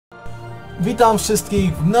Witam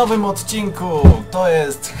wszystkich w nowym odcinku. To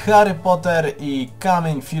jest Harry Potter i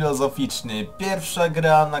Kamień Filozoficzny. Pierwsza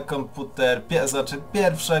gra na komputer,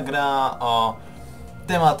 pierwsza gra o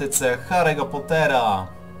tematyce Harry'ego Pottera.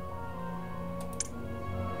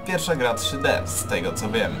 Pierwsza gra 3D, z tego co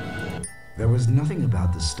wiem.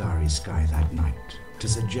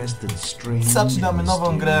 Zaczynamy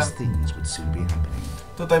nową grę.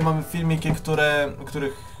 Tutaj mamy filmiki,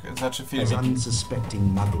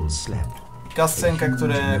 Kascenkę,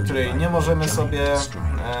 której nie możemy sobie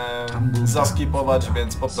zaskipować,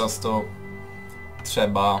 więc po prostu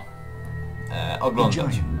trzeba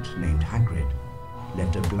oglądać.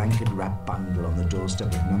 Left a blanket wrap bundle on the doorstep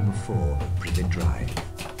of number 4 of Privet Drive.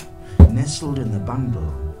 Nestled in the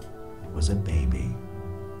bundle was a baby.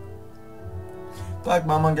 Tak,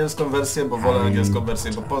 mam angielską wersję, bo wolę angielską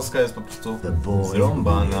wersję, bo polska jest po prostu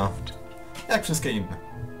zrąbana. Jak wszystkie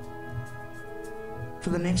inne.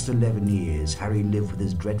 For the next 11 years, Harry lived with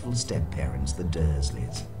his dreadful step-parents, the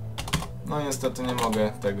Dursleys. No niestety nie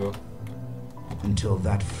mogę tego. Until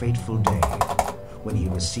that fateful day, when he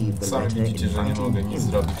received the letter inviting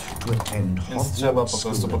him to attend Hogwarts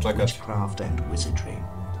School of Witchcraft and Wizardry.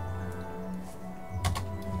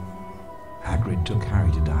 Hagrid took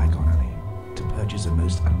Harry to Diagon Alley to purchase a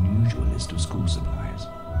most unusual list of school supplies.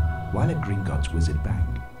 While at Gringotts Wizard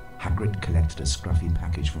Bank, Hagrid collected a scruffy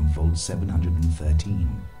package from Vault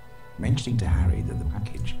 713, mentioning to Harry that the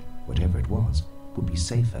package, whatever it was, would be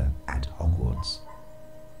safer at Hogwarts.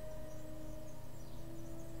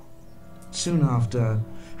 Soon after,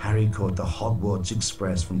 Harry caught the Hogwarts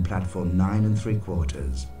Express from platform 9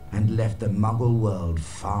 3/4 and left the Muggle world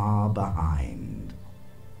far behind.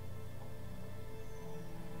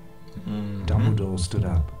 Dumbledore stood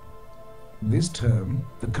up. This term,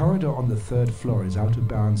 the corridor on the 3rd floor is out of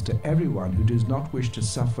bounds to everyone who does not wish to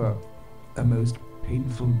suffer a most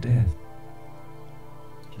painful death.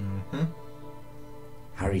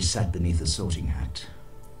 Harry sat beneath the sorting hat,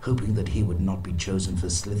 hoping that he would not be chosen for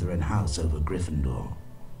Slytherin House over Gryffindor.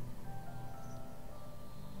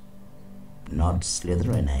 Not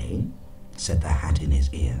Slytherin, eh? Said the hat in his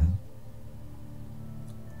ear.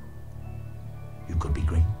 You could be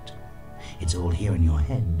great. It's all here in your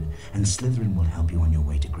head, and Slytherin will help you on your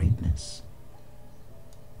way to greatness.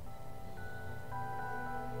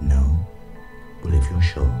 No? Well, if you're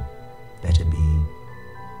sure, better be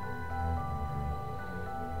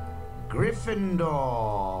Gryffindor!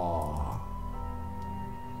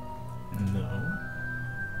 No.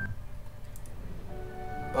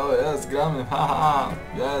 O, jest, gramy, haha,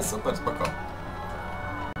 jest, super, spoko.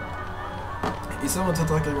 I co my tu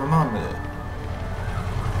takiego mamy?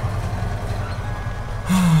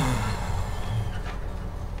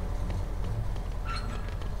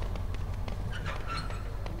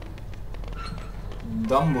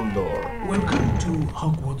 Dumbledore. Welcome to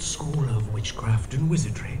Hogwarts School of Witchcraft and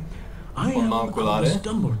Wizardry. I am Albus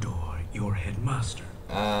Dumbledore, your headmaster.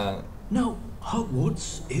 Now,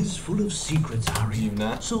 Hogwarts is full of secrets, Harry,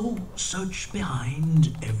 so search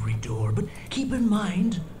behind every door. But keep in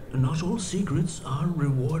mind, not all secrets are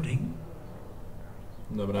rewarding.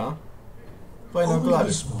 Dobra. Only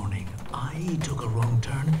this morning, I took a wrong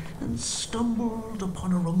turn and stumbled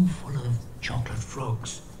upon a room full of chocolate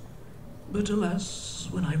frogs. But alas,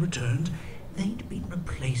 when I returned, they'd been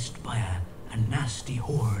replaced by a nasty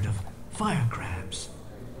horde of fire crabs.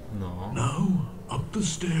 No. Now, up the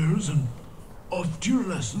stairs and off to your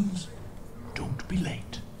lessons. Don't be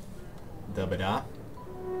late. Dobra.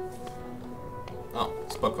 O,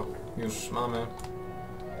 spoko. Już mamy.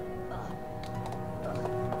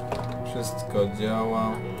 Wszystko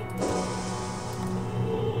działa.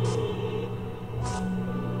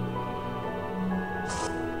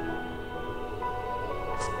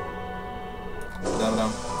 Dobra.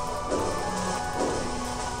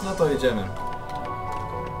 No to idziemy.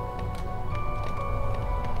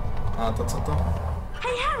 A to co to?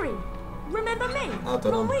 Hey Harry! Remember me? A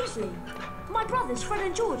to Ron Weasley. My brothers Fred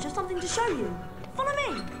and George have something to show you. Follow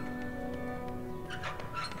me.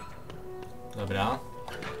 Dobra.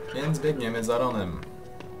 Więc biegniemy za Ronem.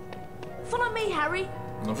 Follow me, Harry.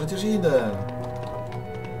 No przecież idę.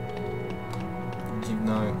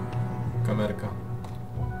 Dziwna kamerka.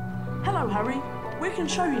 Hello, Harry. We can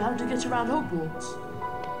show you how to get around Hogwarts.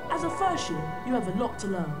 As a first year, you have a lot to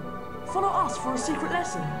learn. Follow us for a secret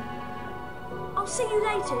lesson. I'll see you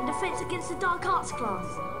later in defense against the dark arts class.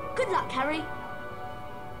 Good luck, Harry.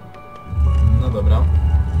 No dobra.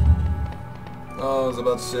 O,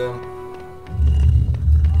 zobaczcie.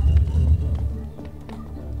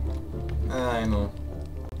 Ej no.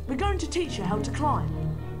 We're going to teach you how to climb.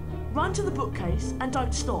 Run to the bookcase and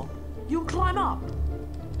don't stop. You'll climb up.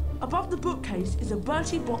 Above the bookcase is a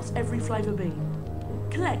Bertie Bott's every flavour bean.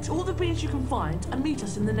 Collect all the beans you can find and meet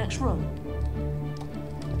us in the next room.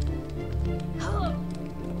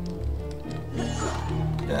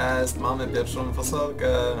 Jest, mamy pierwszą fasolkę.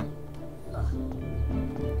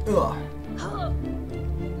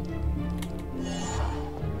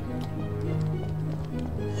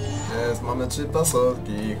 Jest, mamy 3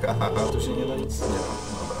 fasolki. Hahaha, tu się nie da nic. Nie ma,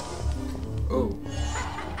 dobra.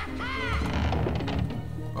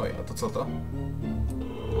 Oj, a to co to?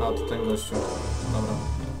 A, to ten gościu. Dobra.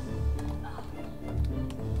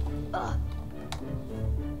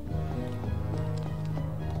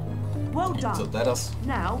 Well I co done. teraz?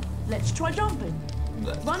 Now, let's try jumping.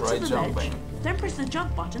 Let's Run try to the jumping. ledge, then press the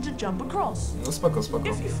jump button to jump across. No spoko, spoko.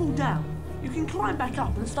 If you fall down, you can climb back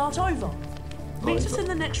up and start over. Meet us in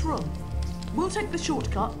the next room. We'll take the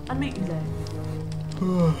shortcut and meet you there.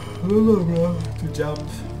 No dobra, to jump.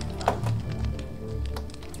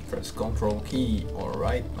 Press Control key or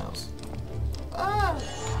right mouse. Ah!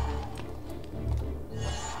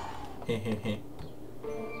 Hehehe.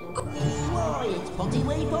 Why, it's Potty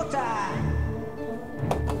Potter!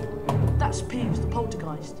 That's Peeves the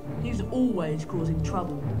poltergeist. He's always causing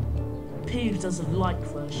trouble. Peeves doesn't like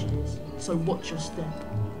first years, so watch your step.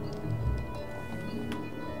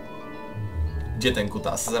 Gdzie ten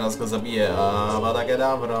kutas? Zaraz go zabiję. A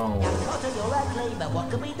badagedawrą.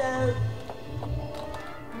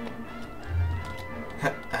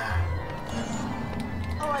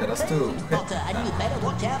 Teraz tu.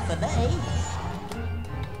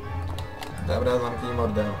 Dobra, zamknij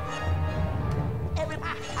mordę.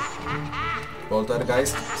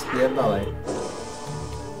 Poltergeist, spierdalaj.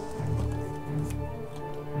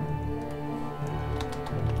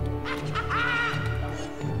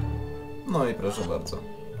 No i proszę bardzo.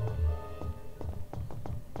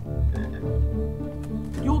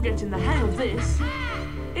 You're getting the hang of this.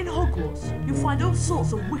 In Hogwarts, you'll find all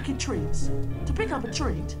sorts of wicked treats. To pick up a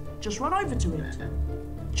treat, just run over to it.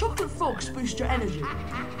 Chocolate frogs boost your energy.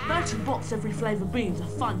 Bertie Bott's every flavour beans are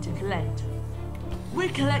fun to collect.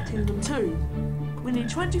 We're collecting them too. We need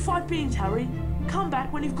 25 beans, Harry. Come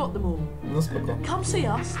back when you've got them all. No spoko. Come see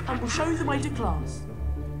us and we'll show you the way to class.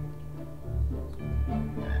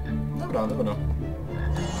 Dobra, dobra.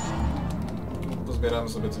 Pozbieramy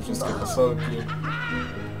sobie te wszystkie fasolki.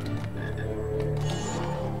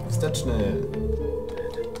 Wsteczny.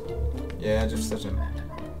 Jedziesz wsteczny.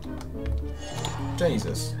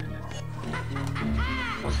 Jesus.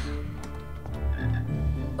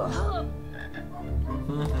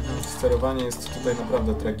 Sterowanie jest tutaj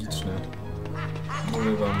naprawdę tragiczne.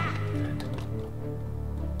 Mówię wam.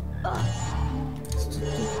 Jest to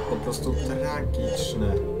po prostu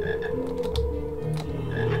tragiczne.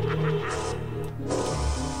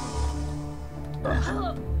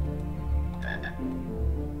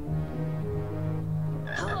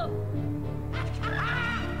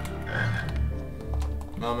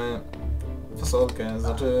 Mamy fasolkę,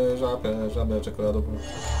 znaczy żabę czekoladową.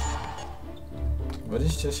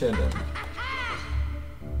 27.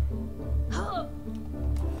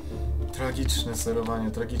 Tragiczne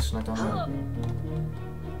sterowanie, tragiczna kamera.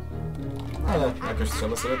 Ale jakoś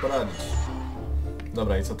trzeba sobie poradzić.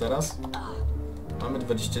 Dobra, i co teraz? Mamy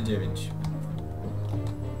 29.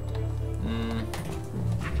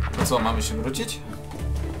 To co, mamy się wrócić?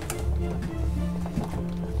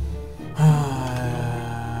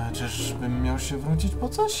 Czyżbym miał się wrócić po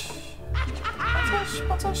coś?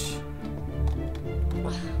 Po coś?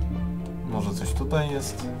 Może coś tutaj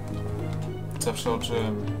jest? Zawsze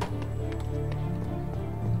przeoczyłem.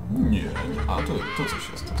 Nie. A, tu coś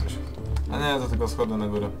jest, tu coś jest. A nie, to tylko schody na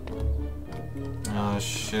górę. A,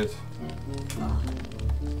 shit.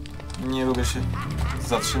 Nie lubię się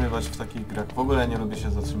zatrzymywać w takich grach. W ogóle nie lubię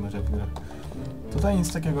się zatrzymać w grach. Tutaj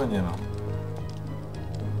nic takiego nie ma.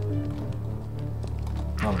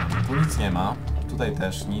 Dobra, tu nic nie ma. Tutaj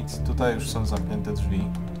też nic. Tutaj już są zamknięte drzwi,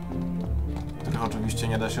 których oczywiście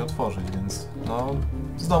nie da się otworzyć, więc no...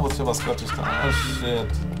 Znowu trzeba skoczyć tam. Oh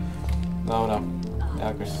shit. Dobra.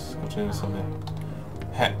 Jakoś skoczyłem sobie.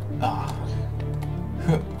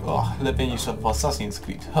 Lepiej niż w Assassin's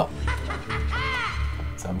Creed. Ha.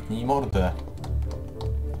 Zamknij mordę.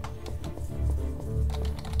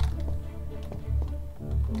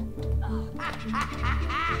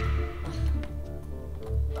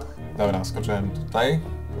 Dobra, skoczyłem tutaj.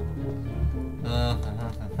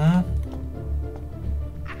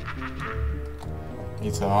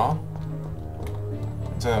 I co?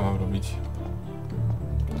 Co ja mam robić?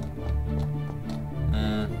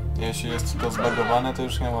 Jeśli jest to zbagowane, to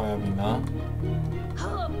już nie moja wina.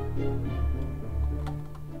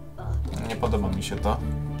 Nie podoba mi się to.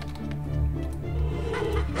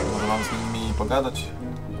 mam z nimi pogadać?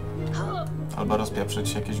 Albo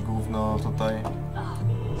rozpieprzyć jakieś gówno tutaj?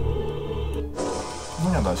 No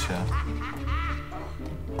nie da się.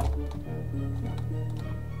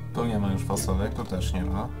 Tu nie ma już fasolek, tu też nie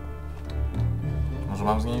ma. Może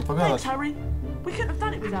mam z nimi pogadać? Thanks, Harry. We couldn't have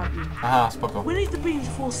done it without you. Aha, spoko. We need the beans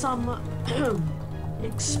for some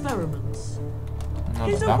experiments. No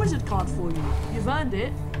Here's dobra. a wizard card for you. You've earned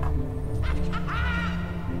it.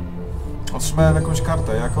 Otrzymałem jakąś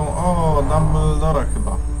kartę, jaką? O, Dumbledora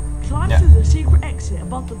chyba. Climb Nie. through the secret exit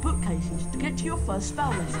above the bookcases to get to your first spell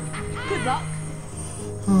lesson. Good luck.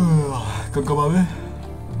 Kogo mamy?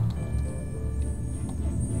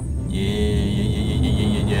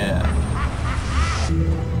 Yeah.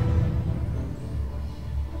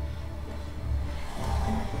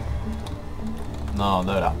 No,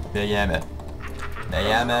 dobra, biegniemy.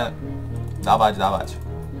 Dawać.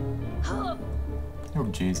 Oh,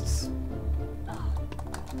 Jesus.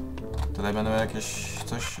 Tutaj będą jakieś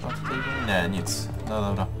coś od tego? Nie, nic. No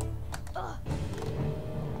dobra.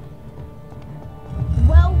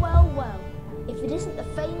 Well. If it isn't the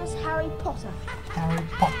famous Harry Potter. Harry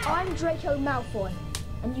Potter. I'm Draco Malfoy,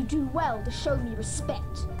 and you do well to show me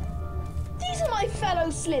respect. These are my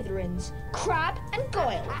fellow Slytherins, Crabbe and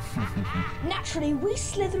Goyle. Naturally, we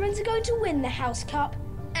Slytherins are going to win the House Cup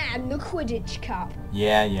and the Quidditch Cup.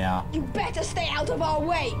 Yeah. You better stay out of our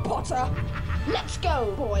way, Potter. Let's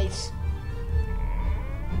go, boys.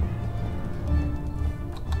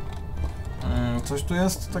 Coś tu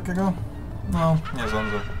jest takiego? No, nie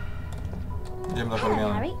sądzę. Idziemy na Hello,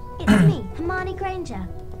 formianę. Harry. It's me, Hermione Granger.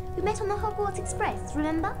 We met on the Hogwarts Express,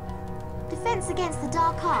 remember? Defense against the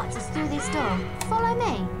dark arts is through this door. Follow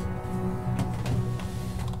me.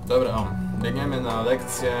 Dobra, biegniemy na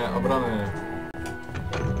lekcję obrony.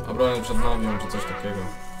 Obrony przed magią, czy coś takiego.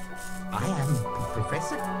 I am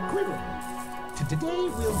Professor Quirrell. Today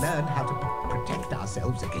we'll learn how to protect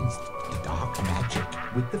ourselves against dark magic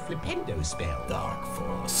with the Flipendo spell. Dark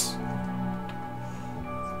Force.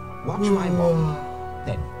 Watch my mom.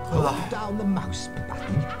 Then hold down the mouse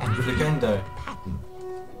button and Flipendo. the pattern.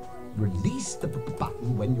 Release the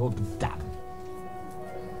button when you're done.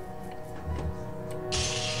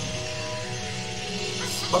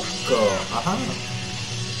 Spoko, aha.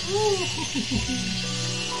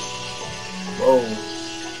 Wow.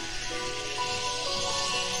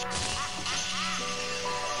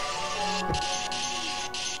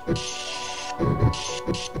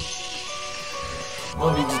 No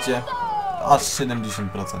widzicie, aż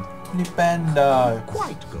 70%. Flipendo.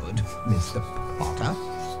 Quite good, Mr. Potter.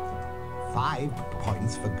 5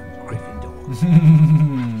 points for Gryffindor.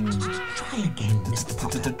 Try again, Mr.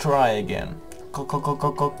 Potter. Try again.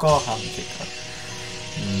 Kocham cię.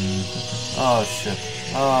 Oh shit.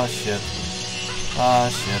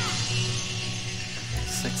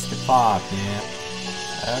 65, yeah.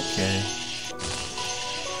 Okay.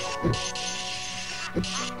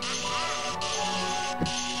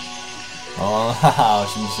 O, haha,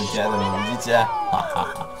 81, widzicie?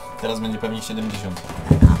 Teraz będzie pewnie 70.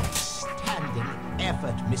 Outstanding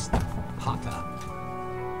effort, Mr. Potter.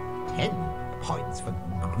 10 points for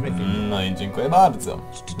Gryffindor. No i dziękuję bardzo.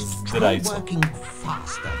 Try Zdrajco. working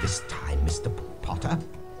faster this time, Mr. Potter.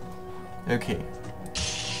 Okay.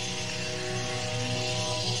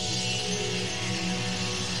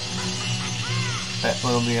 That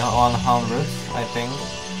will be 100, I think.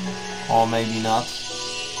 Or maybe not.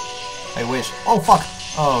 I wish. Oh fuck!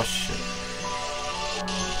 Oh shit.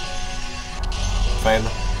 Fail.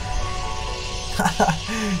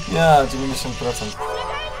 Yeah, 90%.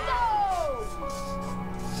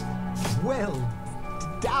 Well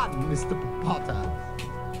done, Mr. Potter.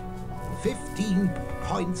 15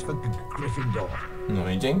 points for Gryffindor. No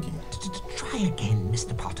i dzięki. Try again,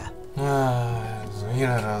 Mr. Potter. Jezu,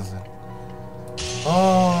 ile razy?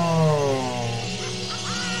 O.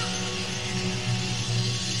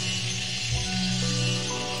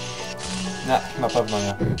 Nie, na pewno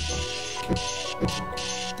nie.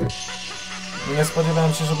 Nie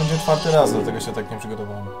spodziewałem się, że będzie 4. raz, dlatego się tak nie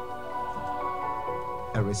przygotowałem.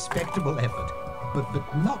 A respectable effort, but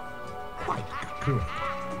not quite correct.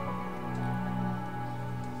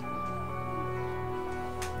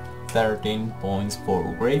 13 points for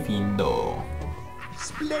Gryffindor.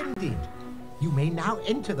 Splendid! You may now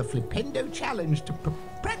enter the Flipendo challenge to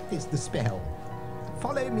practice the spell.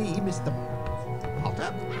 Follow me, Mr.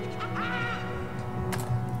 Potter.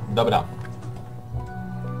 Dobra.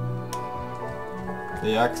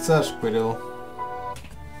 Jak chcesz, Quirrell.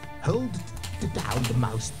 Hold down the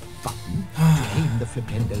mouse button to aim the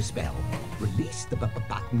Flipendo spell. Release the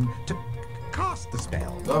button to cast the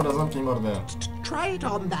spell. Dobra, zamknij mordę. Try it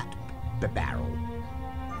on that barrel.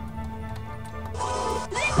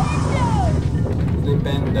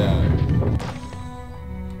 Flipendo.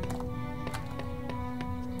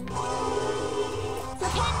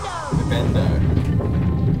 Flipendo.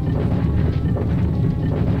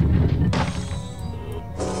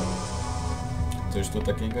 Coś tu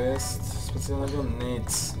takiego jest specjalnego?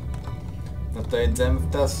 Nic. No to jedziemy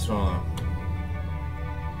w tę stronę.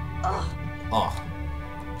 O!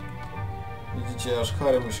 Widzicie, aż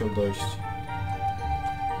Harry musiał dojść.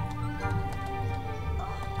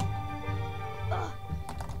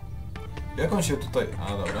 Jak on się tutaj... A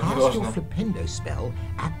dobra, nieważne.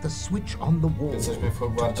 Jesteśmy w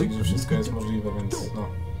Hogwarcie, gdzie wszystko jest możliwe, więc no.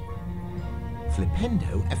 Flipendo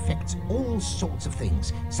affects all sorts of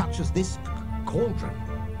things, such as this cauldron.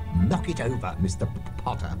 Knock it over, Mr.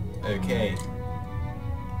 Potter. Okay.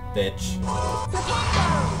 Bitch.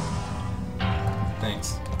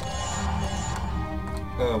 Thanks.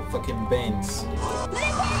 Oh, fucking Baines.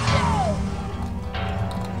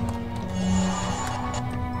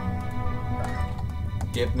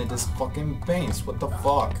 Give me this fucking Baines, what the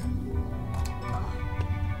fuck?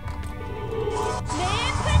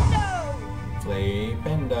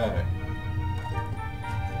 Flipendo!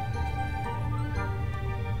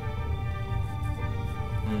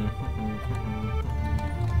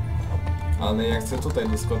 Ale ja chcę tutaj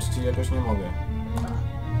doskoczyć i jakoś nie mogę.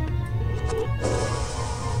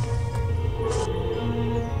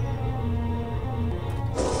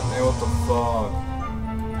 Ej, what the fuck?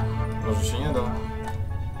 Może się nie da?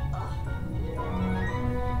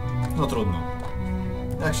 No trudno.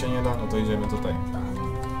 Jak się nie da, no to idziemy tutaj.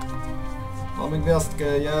 Mamy gwiazdkę,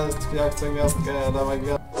 jest, ja chcę gwiazdkę, dawaj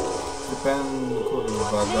gwiazdkę. Flipendo,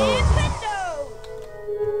 kurwa, dawaj.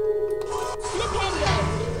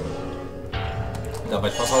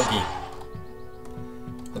 Dawać fasolki.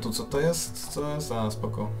 A tu co to jest? Co jest? A,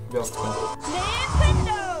 spoko. Gwiazdka.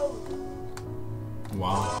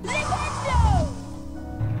 Wow.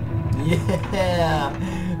 Yeah!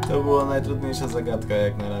 To była najtrudniejsza zagadka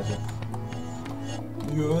jak na razie.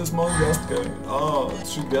 Jest, mam gwiazdkę. O,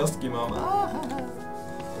 3 gwiazdki mam.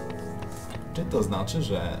 Czy to znaczy,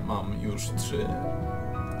 że mam już 3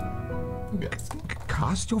 gwiazdki?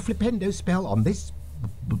 Cast your Flipendo spell on this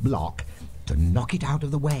block to knock it out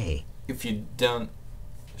of the way. If you don't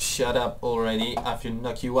shut up already, I will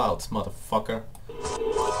knock you out, motherfucker.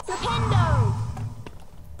 Flipendo!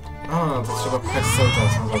 A, to trzeba pchać cały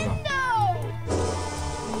czas, no dobra.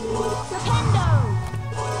 Flipendo!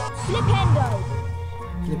 Flipendo!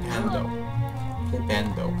 Flipendo.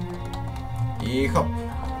 Flipendo. I hop.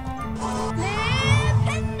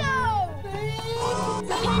 Flipendo!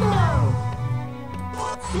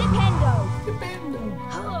 Flipendo! Flipendo.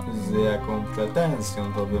 Z jaką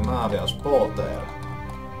pretensją to wymawiasz, Potter?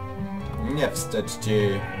 Nie wstydź ci.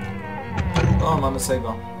 O, mamy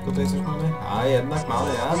save'a. Tutaj coś mamy? A jednak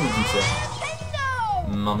mamy, a widzicie.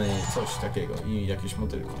 Mamy coś takiego i jakieś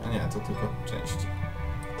motylki. A nie, to tylko części.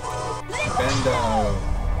 Flipendo!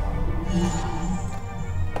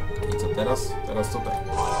 I co teraz? Teraz tutaj.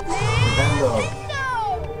 Flipendo!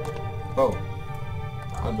 O!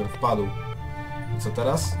 Albert wpadł. I co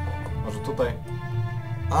teraz? Może tutaj?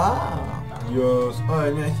 A, już.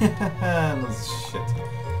 Oj, nie, nie, no shit.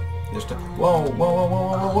 Jeszcze. Wow,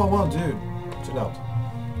 dude. Chill out.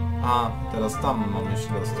 A, teraz tam mam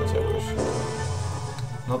jeszcze dostać jakoś.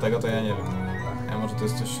 No tego to ja nie wiem. A może to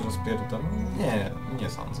jest coś rozpierdolone? Nie, nie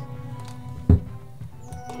sądzę.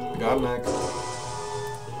 Garnek.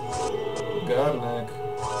 Garnek.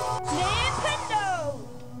 Flipendo!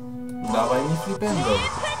 Dawaj mi Flipendo.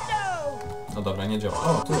 No dobra, nie działa.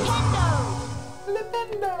 O, tu jest.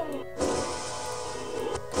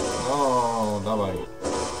 No, dawaj.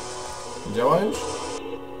 Działa już?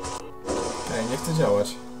 Ej, nie chce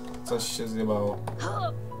działać. Coś się zjebało.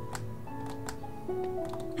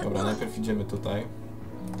 Dobra, najpierw idziemy tutaj.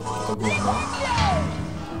 To gówno.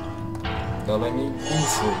 Dawaj mi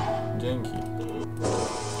insy. Dzięki.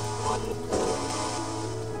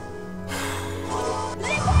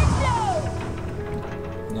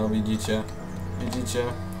 No widzicie. Widzicie?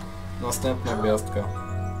 Następna gwiazdka.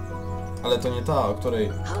 Ale to nie ta, o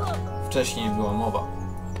której wcześniej była mowa.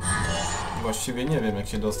 Właściwie nie wiem, jak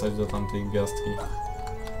się dostać do tamtej gwiazdki.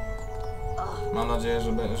 Mam nadzieję,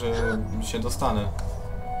 że się dostanę.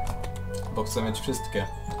 Bo chcę mieć wszystkie.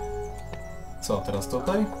 Co, teraz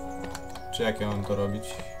tutaj? Czy jak ja mam to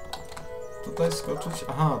robić? Tutaj skoczyć?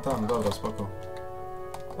 Aha, tam, dobra, spoko.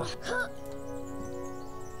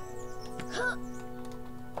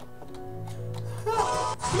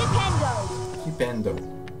 Flipendo.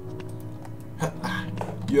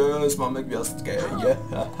 Jest, mamy gwiazdkę. Yeah.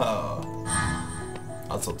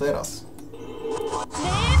 A co teraz?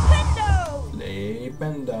 Flipendo!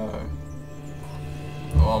 Flipendo.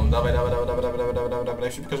 O, dawaj,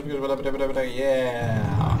 szybko, yeah!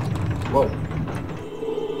 Wow!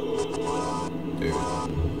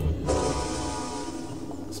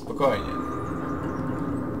 Spokojnie.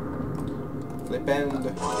 Flipendo.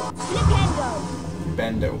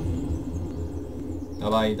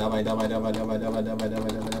 Dawaj.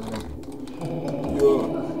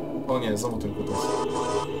 O nie, znowu tylko to.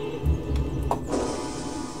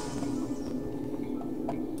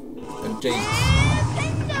 Jesus.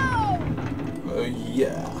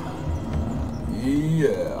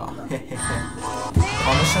 Yeah.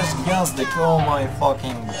 Mamy 6 gwiazdek, oh my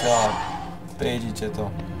fucking god. Widzicie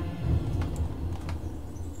to.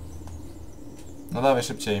 No dawaj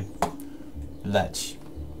szybciej. Leć.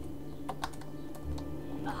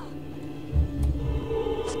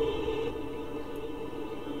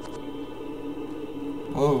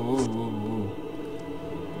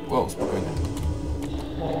 Wow, spokojnie.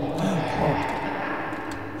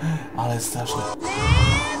 Ale straszne.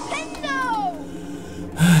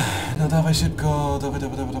 No dawaj szybko,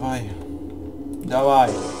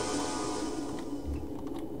 dawaj.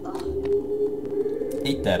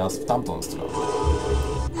 I teraz w tamtą stronę.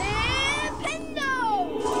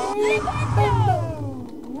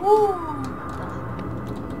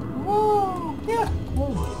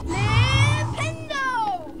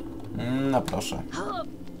 No proszę.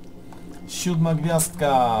 7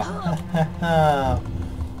 gwiazdka.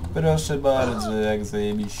 Proszę bardzo, jak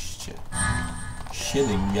zajebiście.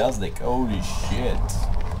 7 gwiazdek, holy shit.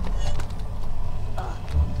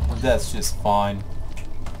 That's just fine.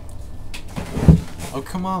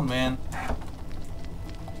 Oh, come on, man.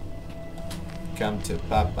 Come to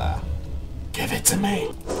Papa. Give it to me.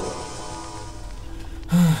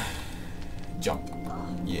 Jump.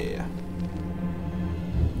 Yeah.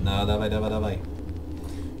 No, dawaj.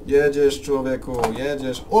 Jedziesz, człowieku,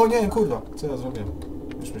 jedziesz. O nie, kurwa, co ja zrobię?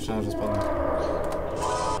 Już myślałem, że spadnę.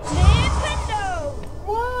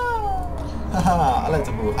 Haha, ale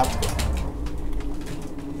to był hardcore.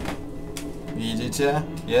 Widzicie?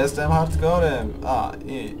 Jestem hardcorem.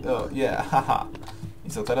 Yeah, haha. I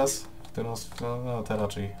co teraz? W którą stronę? No, to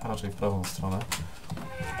raczej w prawą stronę.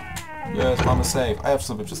 Jest, mamy save. A ja w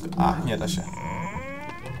sobie wszystko... nie da się.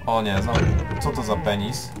 O nie, znowu. Co to za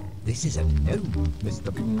penis? This is a gnome,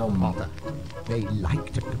 Mr. Potter. They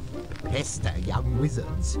like to pester young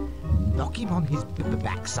wizards, knock him on his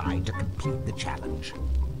backside to complete the challenge.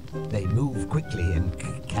 They move quickly and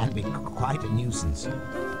can be quite a nuisance.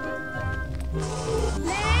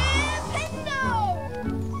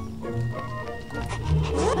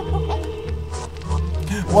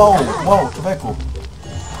 Wow, człowieku!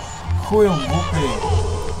 Chuju głupi!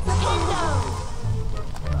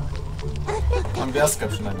 Mam gwiazdkę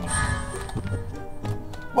przynajmniej.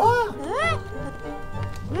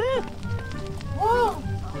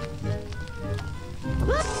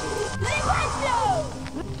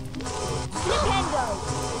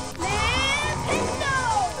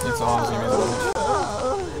 I co mam z nimi zrobić?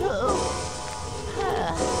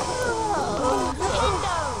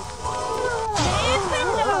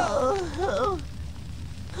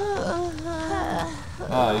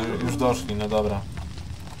 Już doszli, no dobra.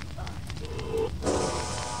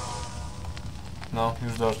 No,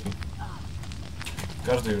 już doszli.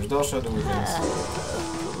 Każdy już doszedł, więc...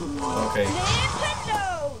 Okej.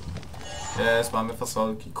 Jest, mamy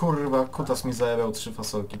fasolki. Kurwa, kutas mi zajebał 3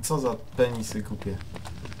 fasolki. Co za penisy kupię.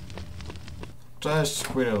 Cześć,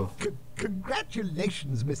 Quirrell.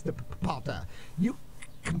 Congratulations, Mr. Potter. You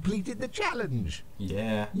completed the challenge.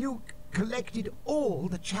 Yeah. You collected all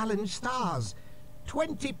the challenge stars.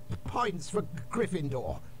 20 points for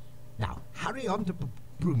Gryffindor. Now, hurry on to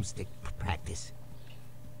broomstick practice.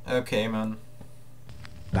 Okay, man.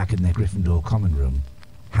 Back in their Gryffindor common room,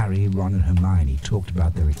 Harry, Ron and Hermione talked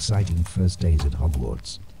about their exciting first days at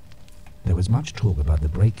Hogwarts. There was much talk about the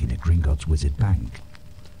break-in at Gringotts Wizard Bank,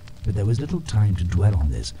 but there was little time to dwell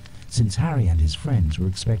on this, since Harry and his friends were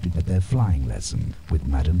expected at their flying lesson with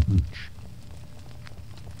Madame Hooch.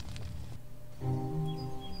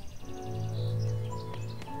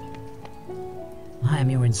 I am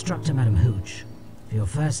your instructor, Madame Hooch. For your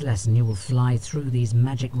first lesson, you will fly through these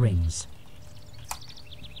magic rings.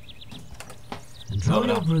 Control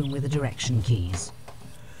your broom with the direction keys.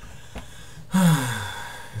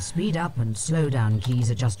 The speed up and slow down keys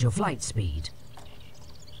adjust your flight speed.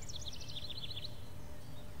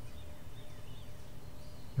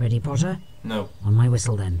 Ready, Potter? No. On my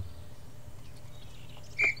whistle, then.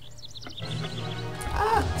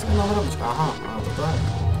 Co mam robić? Aha, to tak.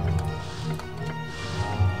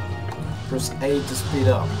 Press A to speed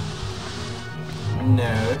up.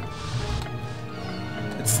 No.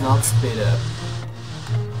 It's not speed up.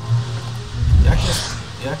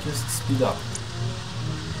 Jak jest speed up?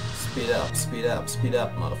 Speed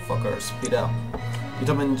up, motherfucker, speed up. I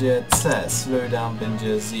to będzie C, slow down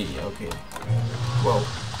będzie Z, okej. Wow.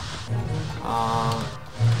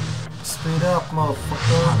 Speed up,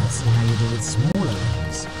 motherfucker.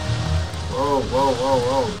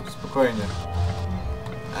 Wow, spokojnie.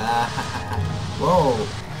 Wow.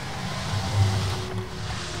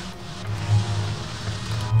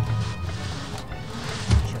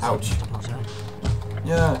 Auć.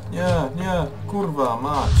 Nie, kurwa,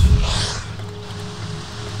 mać.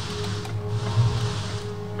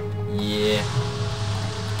 Yeah.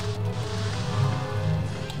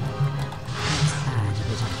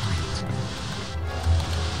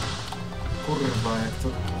 Kurwa,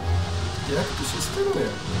 jak to się steruje?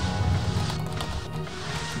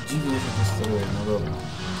 Dziwnie się to steruje, no dobra.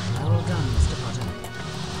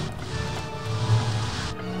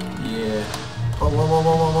 Yeah.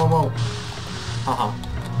 Wow. Haha.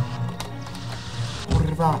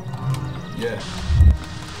 Kurwa. Yeah.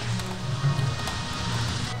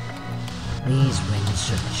 These rings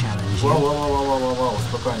should challenge you. Wow,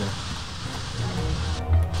 spokojnie.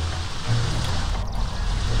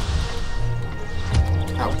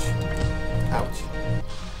 Auć.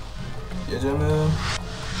 Jedziemy.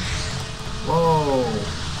 Wow.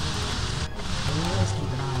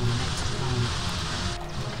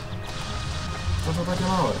 Co to takie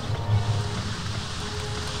małe?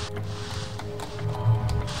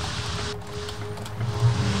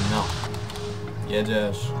 No.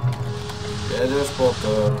 Jedziesz,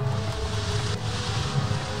 Potter.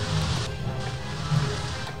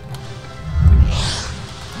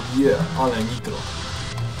 Yeah, ale nitro.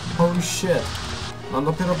 Holy shit. Mam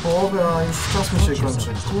dopiero połowę, a już czas mi się kończy.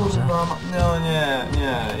 Kurwa, no nie,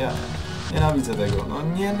 ja nienawidzę tego, no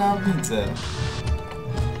nienawidzę.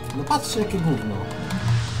 No patrzcie jakie gówno.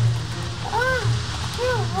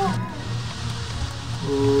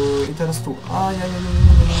 I teraz tu.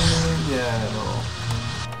 Nie no.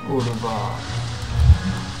 Kurwa.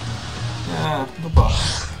 Nie, dupa.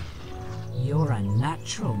 You're a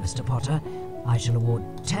natural, Mr. Potter. I shall award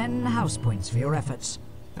 10 house points for your efforts.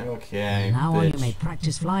 Okay, now on, you may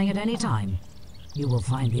practice flying at any time. You will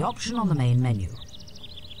find the option on the main menu.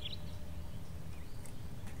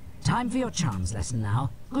 Time for your charms lesson now.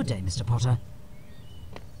 Good day, Mr. Potter.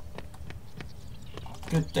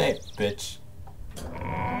 Good day, bitch.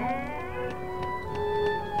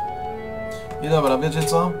 I dobra, wiecie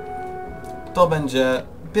co? To będzie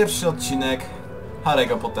pierwszy odcinek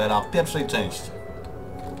Harry'ego Pottera, pierwszej części.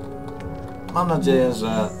 Mam nadzieję,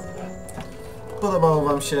 że podobało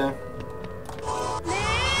wam się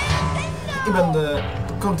i będę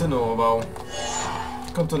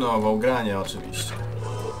kontynuował granie oczywiście.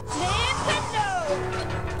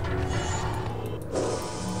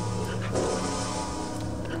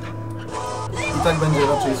 I tak będzie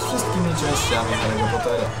raczej z wszystkimi częściami Harry'ego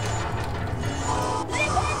Pottera.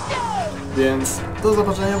 Więc do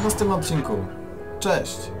zobaczenia w następnym odcinku.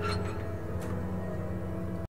 Cześć!